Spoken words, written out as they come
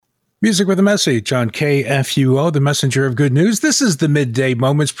Music with a message on KFUO, the messenger of good news. This is the Midday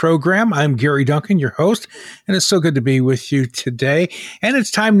Moments program. I'm Gary Duncan, your host, and it's so good to be with you today. And it's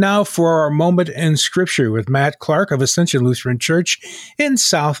time now for our moment in scripture with Matt Clark of Ascension Lutheran Church in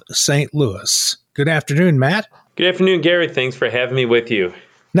South St. Louis. Good afternoon, Matt. Good afternoon, Gary. Thanks for having me with you.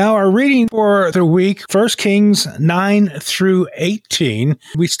 Now, our reading for the week, 1 Kings 9 through 18.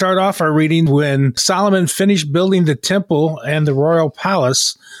 We start off our reading when Solomon finished building the temple and the royal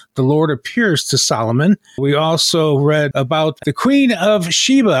palace. The Lord appears to Solomon. We also read about the Queen of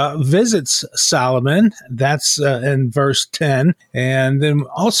Sheba visits Solomon. That's in verse 10. And then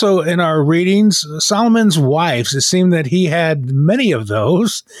also in our readings, Solomon's wives. It seemed that he had many of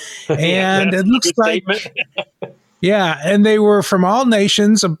those. And it looks like... Yeah, and they were from all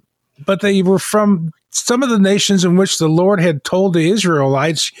nations, but they were from some of the nations in which the Lord had told the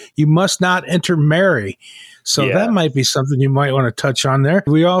Israelites, you must not intermarry. So that might be something you might want to touch on there.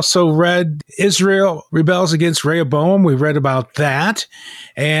 We also read Israel rebels against Rehoboam. We read about that.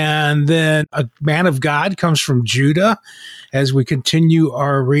 And then a man of God comes from Judah as we continue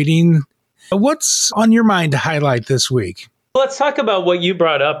our reading. What's on your mind to highlight this week? Let's talk about what you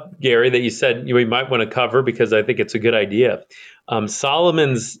brought up, Gary, that you said we might want to cover because I think it's a good idea.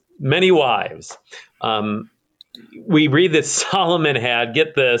 Solomon's many wives. We read that Solomon had,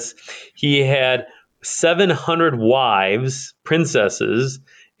 get this, he had 700 wives, princesses,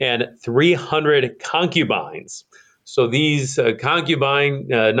 and 300 concubines. So these concubine,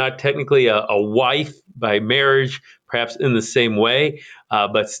 not technically a wife by marriage, perhaps in the same way,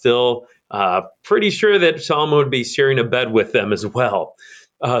 but still pretty sure that Solomon would be sharing a bed with them as well.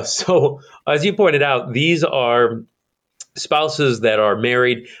 So as you pointed out, these are spouses that are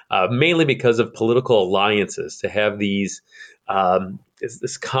married mainly because of political alliances, to have these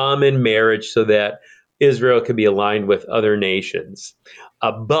this common marriage so that Israel could be aligned with other nations.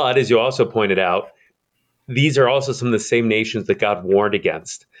 But as you also pointed out, these are also some of the same nations that God warned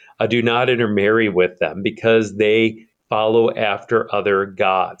against. Do not intermarry with them because they follow after other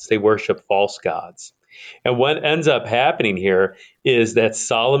gods. They worship false gods. And what ends up happening here is that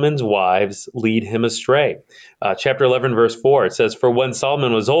Solomon's wives lead him astray. Chapter 11, verse 4, it says, "For when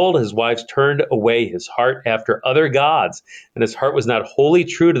Solomon was old, his wives turned away his heart after other gods, and his heart was not wholly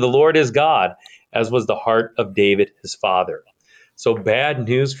true to the Lord his God, as was the heart of David his father." So bad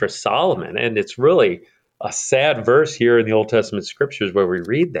news for Solomon. And it's really a sad verse here in the Old Testament scriptures where we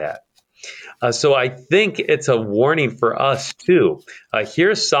read that. So I think it's a warning for us too.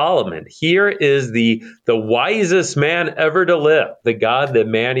 Here's Solomon. Here is the wisest man ever to live, the God that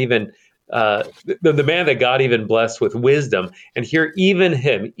man even the man that God even blessed with wisdom. And here, even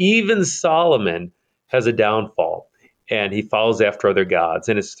him, even Solomon, has a downfall, and he follows after other gods,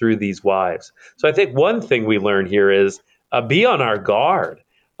 and it's through these wives. So I think one thing we learn here is be on our guard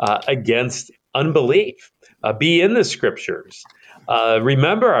against unbelief. Be in the scriptures.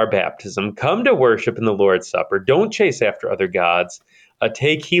 Remember our baptism. Come to worship in the Lord's Supper. Don't chase after other gods.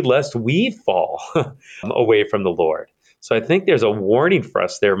 Take heed lest we fall away from the Lord. So I think there's a warning for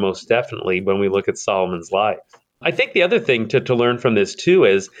us there most definitely when we look at Solomon's life. I think the other thing to learn from this too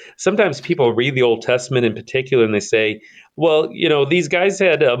is sometimes people read the Old Testament in particular and they say, well, these guys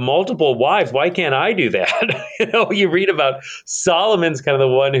had multiple wives. Why can't I do that? You read about Solomon's kind of the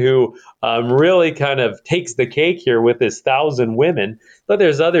one who really kind of takes the cake here with his 1,000 women. But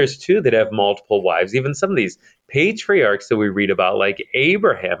there's others too that have multiple wives. Even some of these patriarchs that we read about, like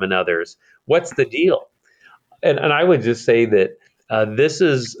Abraham and others. What's the deal? And I would just say that this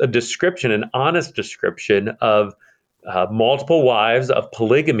is a description, an honest description of multiple wives, of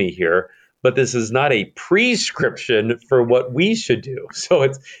polygamy here. But this is not a prescription for what we should do. So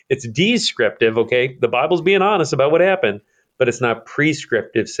it's descriptive, okay? The Bible's being honest about what happened, but it's not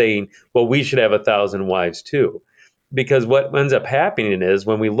prescriptive saying, well, we should have 1,000 wives too. Because what ends up happening is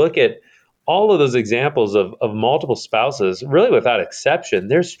when we look at all of those examples of multiple spouses, really without exception,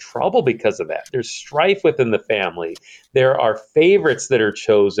 there's trouble because of that. There's strife within the family. There are favorites that are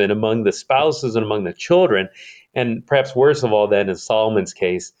chosen among the spouses and among the children. And perhaps worse of all, then in Solomon's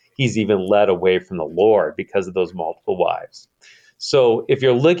case, he's even led away from the Lord because of those multiple wives. So if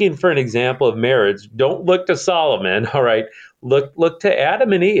you're looking for an example of marriage, don't look to Solomon, all right? Look to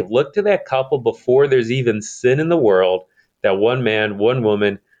Adam and Eve. Look to that couple before there's even sin in the world, that one man, one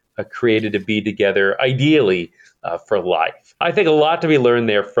woman created to be together, ideally for life. I think a lot to be learned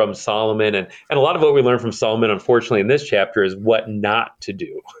there from Solomon, and a lot of what we learn from Solomon, unfortunately, in this chapter is what not to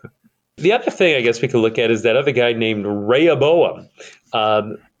do. The other thing I guess we could look at is that other guy named Rehoboam.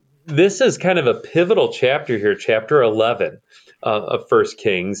 This is kind of a pivotal chapter here, chapter 11 of 1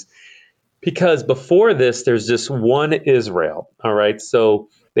 Kings, because before this, there's just one Israel, all right? So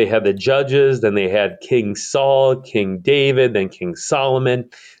they had the judges, then they had King Saul, King David, then King Solomon.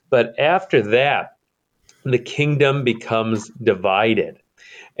 But after that, the kingdom becomes divided.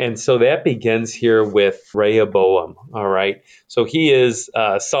 And so that begins here with Rehoboam. All right. So he is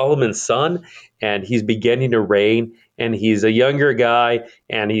Solomon's son, and he's beginning to reign. And he's a younger guy,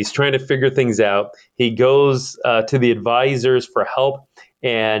 and he's trying to figure things out. He goes to the advisors for help,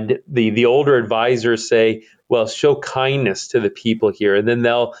 and the older advisors say, "Well, show kindness to the people here, and then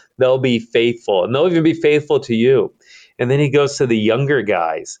they'll be faithful, and they'll even be faithful to you." And then he goes to the younger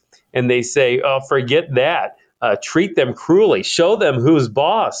guys, and they say, "Oh, forget that. Treat them cruelly. Show them who's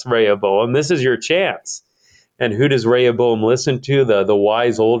boss, Rehoboam. This is your chance." And who does Rehoboam listen to? The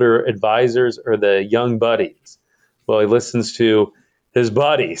wise older advisors or the young buddies? Well, he listens to his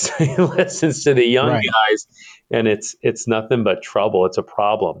buddies. He listens to the young guys, and it's nothing but trouble. It's a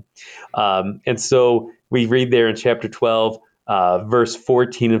problem. And so we read there in chapter 12, verse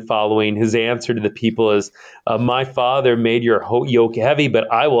 14 and following, his answer to the people is, "My father made your yoke heavy,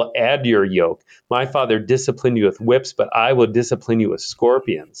 but I will add to your yoke. My father disciplined you with whips, but I will discipline you with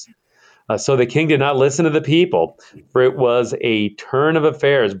scorpions." So the king did not listen to the people, for it was a turn of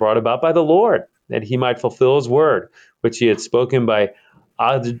affairs brought about by the Lord, that he might fulfill his word, which he had spoken by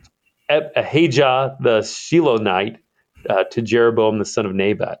Ahijah the Shilonite to Jeroboam the son of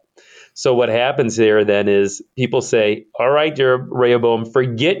Nebat. So what happens there then is people say, "All right, Rehoboam,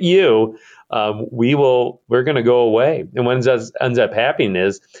 forget you. We're going to go away." And what ends up happening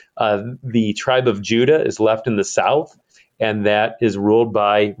is the tribe of Judah is left in the south, and that is ruled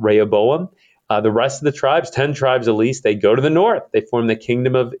by Rehoboam. The rest of the tribes, 10 tribes at least, they go to the north. They form the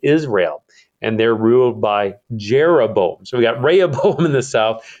kingdom of Israel, and they're ruled by Jeroboam. So we got Rehoboam in the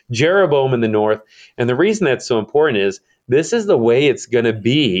south, Jeroboam in the north. And the reason that's so important is this is the way it's going to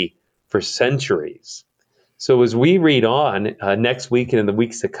be for centuries. So as we read on next week and in the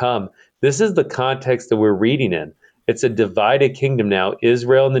weeks to come, this is the context that we're reading in. It's a divided kingdom now,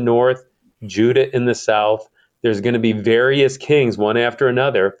 Israel in the north, Judah in the south. There's going to be various kings, one after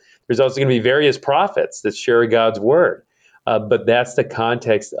another. There's also going to be various prophets that share God's word. But that's the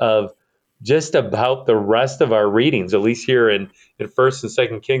context of just about the rest of our readings, at least here in 1st and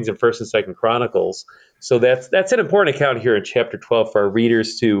 2nd Kings and 1st and 2nd Chronicles. So that's an important account here in chapter 12 for our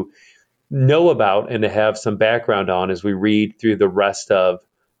readers to know about and to have some background on as we read through the rest of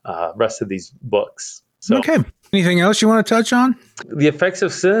these books. So, okay. Anything else you want to touch on? The effects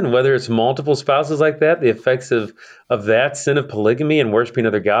of sin, whether it's multiple spouses like that, the effects of that sin of polygamy and worshiping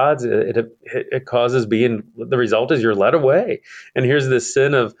other gods, it causes the result is you're led away. And here's the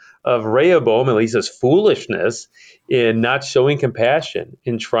sin of Rehoboam, at least his foolishness in not showing compassion,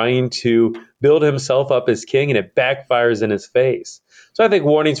 in trying to build himself up as king, and it backfires in his face. So I think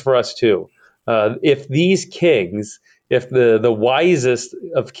warnings for us too. If these kings, if the wisest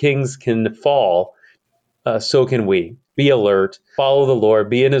of kings can fall, so can we. Be alert, follow the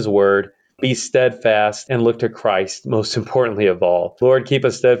Lord, be in his word, be steadfast, and look to Christ, most importantly of all. Lord, keep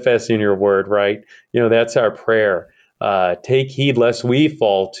us steadfast in your word, right? That's our prayer. Take heed lest we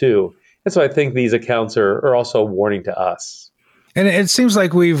fall too. And so I think these accounts are also a warning to us. And it seems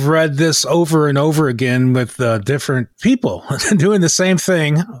like we've read this over and over again with different people doing the same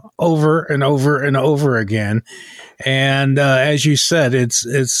thing over and over and over again. And as you said,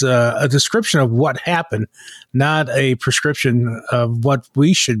 it's a description of what happened, not a prescription of what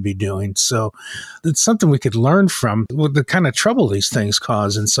we should be doing. So it's something we could learn from, with the kind of trouble these things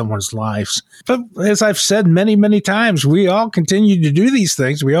cause in someone's lives. But as I've said many, many times, we all continue to do these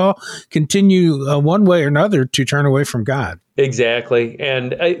things. We all continue one way or another to turn away from God. Exactly.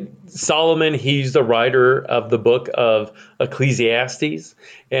 And Solomon, he's the writer of the book of Ecclesiastes.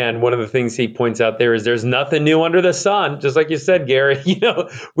 And one of the things he points out there is there's nothing new under the sun. Just like you said, Gary,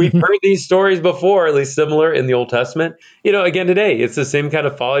 we've heard these stories before, at least similar in the Old Testament. Again, today, it's the same kind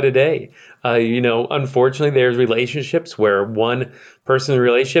of folly today. Unfortunately, there's relationships where one person's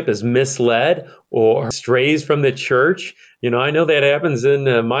relationship is misled or strays from the church. I know that happens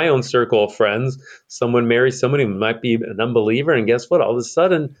in my own circle of friends. Someone marries somebody who might be an unbeliever, and guess what? All of a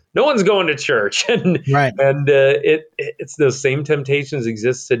sudden, no one's going to church, Right. And it's those same temptations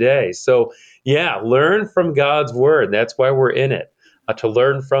exist today. So, yeah, learn from God's word. That's why we're in it, to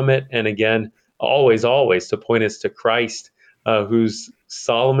learn from it, and again, always to point us to Christ, who's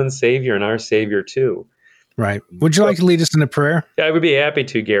Solomon's Savior and our Savior too. Right. Would you like to lead us in a prayer? I would be happy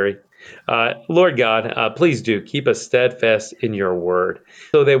to, Gary. Lord God, please do keep us steadfast in your word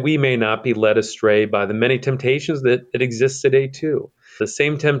so that we may not be led astray by the many temptations that exist today too. The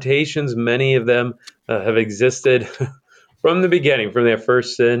same temptations, many of them have existed from the beginning, from that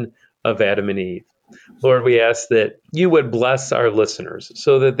first sin of Adam and Eve. Lord, we ask that you would bless our listeners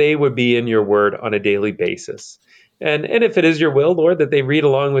so that they would be in your word on a daily basis. And if it is your will, Lord, that they read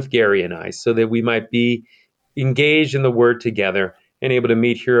along with Gary and I so that we might be engaged in the word together and able to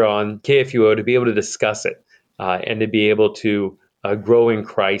meet here on KFUO to be able to discuss it and to be able to grow in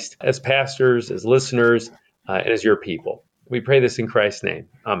Christ as pastors, as listeners, and as your people. We pray this in Christ's name.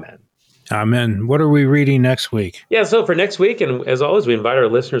 Amen. Amen. What are we reading next week? Yeah, so for next week, and as always, we invite our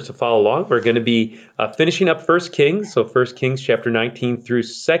listeners to follow along. We're going to be finishing up 1 Kings, so 1 Kings chapter 19 through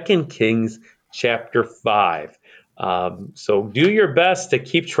 2 Kings chapter 5. So do your best to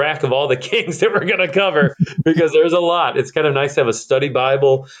keep track of all the kings that we're going to cover because there's a lot. It's kind of nice to have a study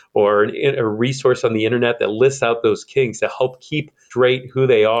Bible or a resource on the internet that lists out those kings to help keep straight who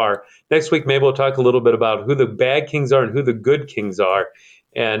they are. Next week, maybe we'll talk a little bit about who the bad kings are and who the good kings are.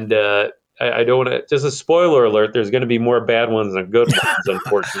 And I don't want to, just a spoiler alert, there's going to be more bad ones than good ones,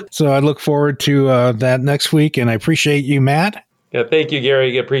 unfortunately. So I look forward to that next week, and I appreciate you, Matt. Yeah, thank you,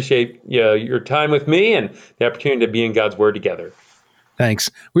 Gary. I appreciate your time with me and the opportunity to be in God's Word together. Thanks.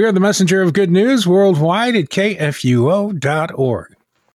 We are the messenger of good news worldwide at KFUO.org.